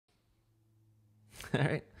All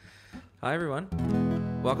right. Hi everyone.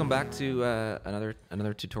 Welcome back to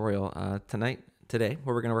another tutorial. Today,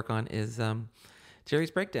 what we're going to work on is Jerry's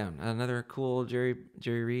Breakdown, another cool Jerry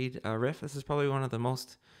Reed riff. This is probably one of the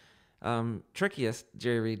most trickiest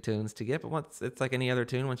Jerry Reed tunes to get, but once it's like any other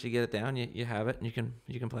tune, once you get it down, you have it and you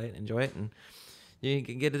can play it, enjoy it, and you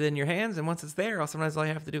can get it in your hands. And once it's there, sometimes all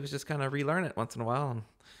you have to do is just kind of relearn it once in a while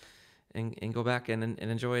and go back and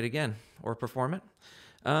enjoy it again or perform it.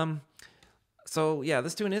 So yeah,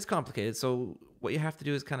 this tune is complicated. So what you have to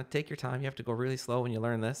do is kind of take your time. You have to go really slow when you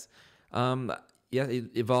learn this. Yeah,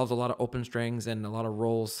 it involves a lot of open strings and a lot of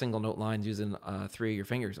rolls, single note lines using 3 of your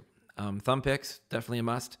fingers. Thumb picks, definitely a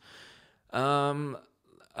must. I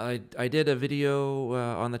did a video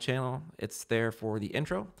on the channel. It's there for the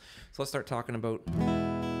intro. So let's start talking about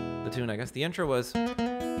the tune, I guess. The intro was...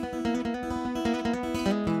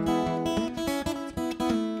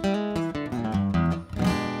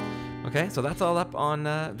 Okay, so that's all up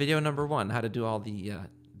on video number 1, how to do all the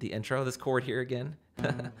intro. This chord here again.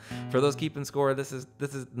 For those keeping score, this is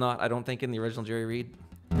not, I don't think, in the original Jerry's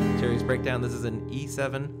Breakdown. This is an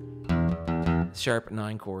E7 sharp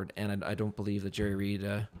 9 chord, and I don't believe that Jerry Reed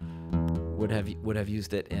would have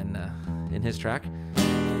used it in his track.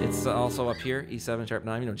 It's also up here, E7 sharp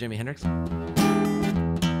 9, Jimi Hendrix.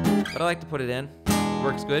 But I like to put it in.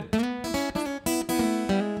 Works good.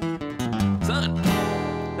 Son!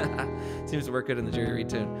 Seems to work good in the Jerry Reed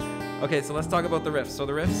tune. Okay, so let's talk about the riffs. So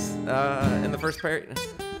the riffs in the first part.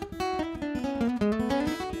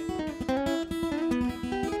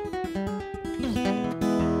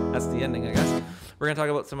 That's the ending, I guess. We're gonna talk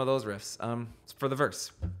about some of those riffs for the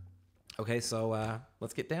verse. Okay, so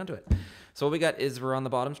let's get down to it. So what we got is we're on the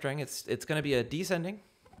bottom string. It's gonna be a descending,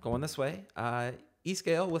 going this way, E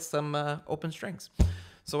scale with some open strings.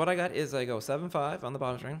 So what I got is I go 7/5 on the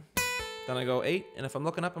bottom string. Then I go 8, and if I'm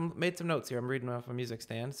looking up, I made some notes here. I'm reading off a music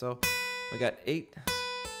stand. So we got 8,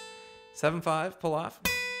 7/5, pull off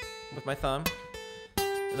with my thumb.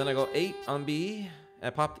 And then I go 8 on B, and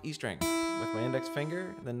I pop the E string with my index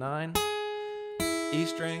finger. And then 9, E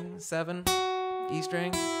string, 7, E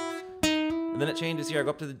string. And then it changes here. I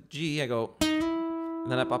go up to the G, I go,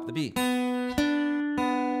 and then I pop the B.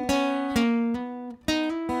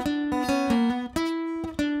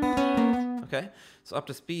 Okay, so up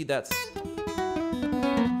to speed, that's...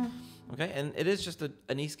 Okay, and it is just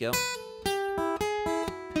an E scale.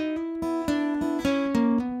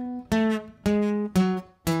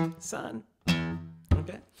 Son.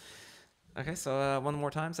 Okay, so one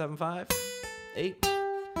more time, 7/5, 8,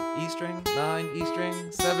 E string, 9, E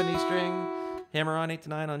string, 7, E string, hammer on 8 to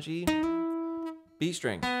 9 on G, B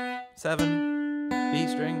string, 7, B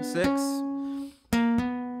string, 6.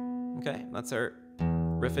 Okay, that's our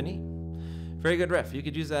riff in E. Very good riff. You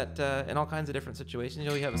could use that in all kinds of different situations.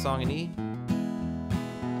 You have a song in E.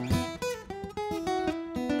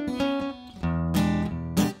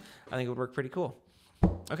 I think it would work pretty cool.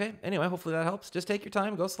 Okay, anyway, hopefully that helps. Just take your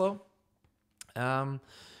time, go slow.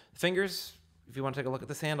 Fingers, if you want to take a look at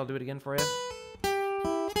this hand, I'll do it again for you.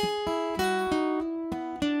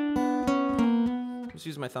 Just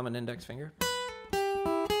use my thumb and index finger.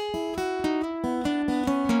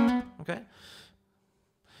 Okay.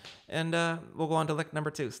 And we'll go on to lick number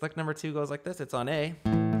 2. So lick number 2 goes like this. It's on A,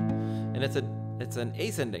 and it's an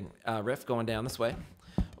ascending riff going down this way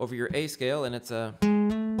over your A scale, and it's a...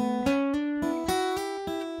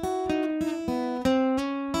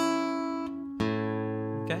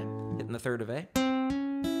 Okay, hitting the 3rd of A.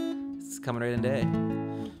 It's coming right into A.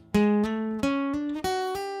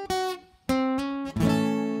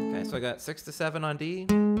 Okay, so I got 6 to 7 on D,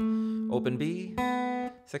 open B,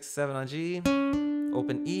 6 to 7 on G,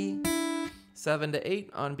 open E, 7 to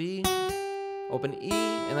 8 on B, open E,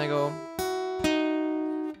 and I go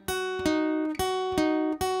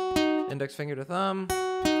index finger to thumb,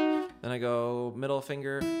 then I go middle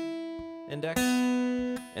finger, index,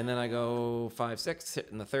 and then I go 5, 6,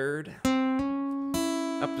 hitting the 3rd,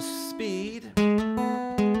 up to speed.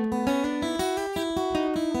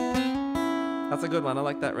 That's a good one, I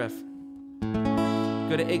like that riff.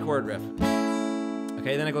 Good A chord riff.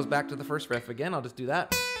 Okay, then it goes back to the first riff again. I'll just do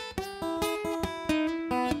that.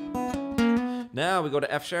 Now we go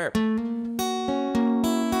to F sharp.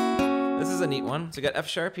 This is a neat one. So you got F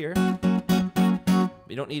sharp here.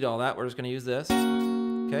 You don't need all that. We're just going to use this.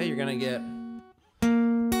 Okay, you're going to get...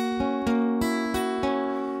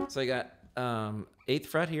 So you got 8th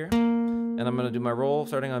fret here. And I'm going to do my roll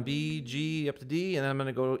starting on B, G, up to D. And then I'm going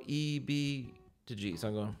to go E, B to G. So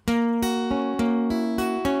I'm going...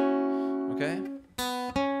 Okay.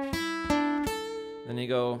 Then you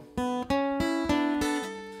go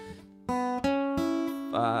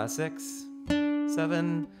 6,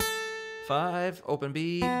 7, 5, open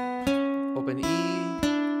B, open E,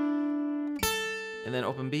 and then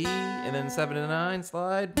open B, and then 7 and 9,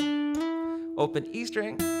 slide, open E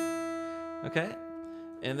string, okay?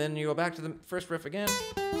 And then you go back to the first riff again.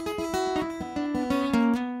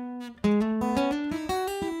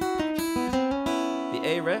 The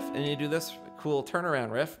A riff, and you do this cool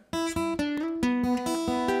turnaround riff.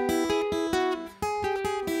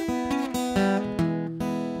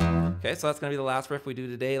 Okay, so that's gonna be the last riff we do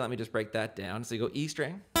today. Let me just break that down. So you go E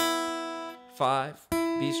string, 5,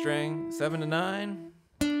 B string, 7 to 9,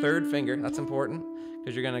 third finger, that's important,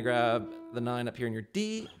 because you're gonna grab the 9 up here in your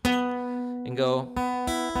D, and go,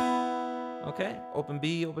 okay, open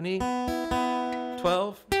B, open E,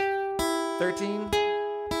 12, 13,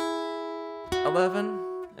 11,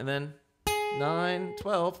 and then 9,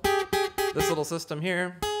 12. This little system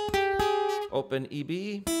here, open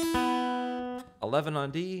EB, 11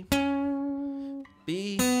 on D,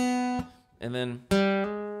 B, and then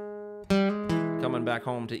coming back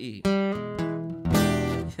home to E.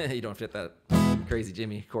 You don't fit that crazy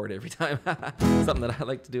Jimmy chord every time. Something that I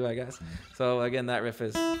like to do, I guess. So again, that riff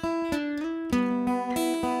is... I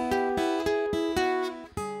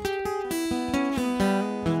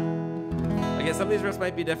guess some of these riffs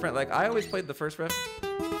might be different. Like, I always played the first riff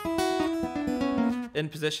in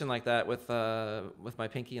position like that with my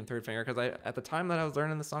pinky and third finger, because at the time that I was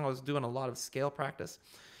learning the song, I was doing a lot of scale practice,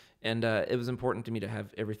 and it was important to me to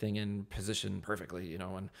have everything in position perfectly, you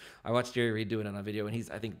know. And I watched Jerry Reed do it on a video, and he's,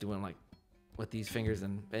 I think, doing like with these fingers,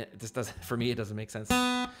 and it just doesn't, for me, it doesn't make sense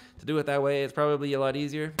to do it that way. It's probably a lot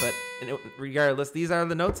easier, but regardless, these are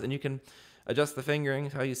the notes, and you can adjust the fingering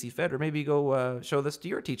how you see fit, or maybe go show this to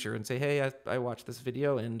your teacher and say, hey, I watched this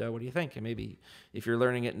video, and what do you think? And maybe if you're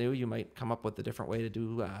learning it new, you might come up with a different way to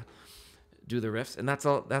do the riffs, and that's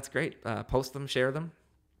all. That's great. Post them, share them,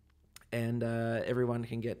 and everyone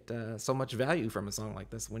can get so much value from a song like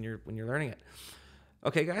this when you're learning it.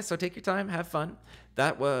 Okay, guys, so take your time, have fun.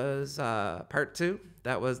 That was part 2.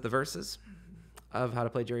 That was the verses of how to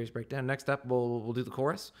play Jerry's Breakdown. Next up, we'll do the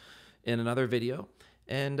chorus in another video.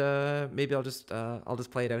 And maybe I'll just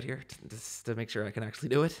play it out here just to make sure I can actually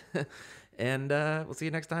do it. And we'll see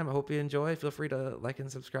you next time. I hope you enjoy. Feel free to like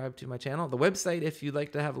and subscribe to my channel. The website, if you'd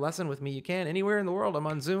like to have a lesson with me, you can. Anywhere in the world. I'm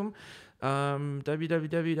on Zoom.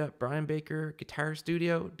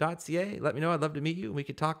 www.brianbakerguitarstudio.ca. Let me know. I'd love to meet you. We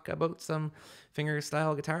could talk about some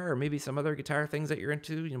finger-style guitar, or maybe some other guitar things that you're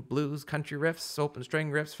into. You know, blues, country riffs, open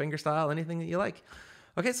string riffs, fingerstyle, anything that you like.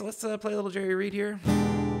 Okay, so let's play a little Jerry Reed here.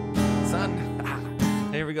 Son.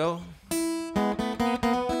 Here we go. There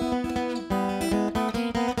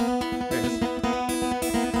it is.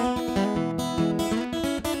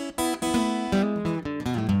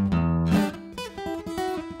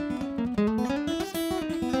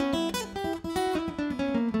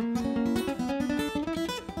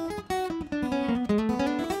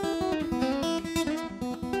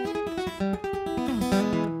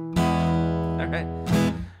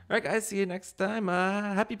 All right, guys. See you next time.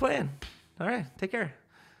 Happy playing. All right, take care.